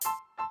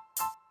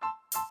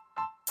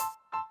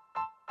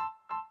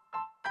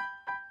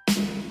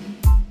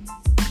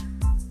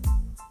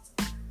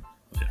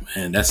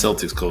Man, that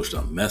Celtics coach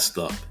done messed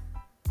up.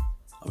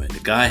 I mean,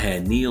 the guy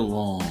had Nia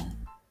Long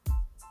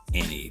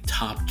and a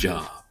top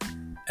job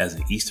as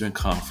an Eastern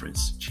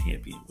Conference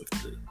champion with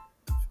the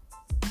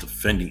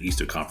defending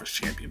Eastern Conference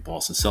champion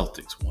Boston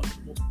Celtics, one of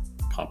the most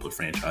popular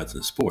franchises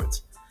in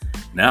sports.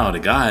 Now the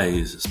guy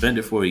is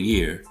suspended for a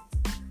year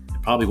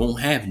and probably won't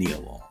have Nia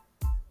Long.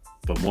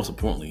 But most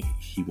importantly,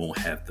 he won't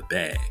have the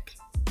bag.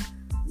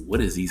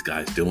 What is these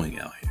guys doing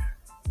out here?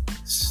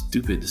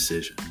 Stupid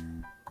decision.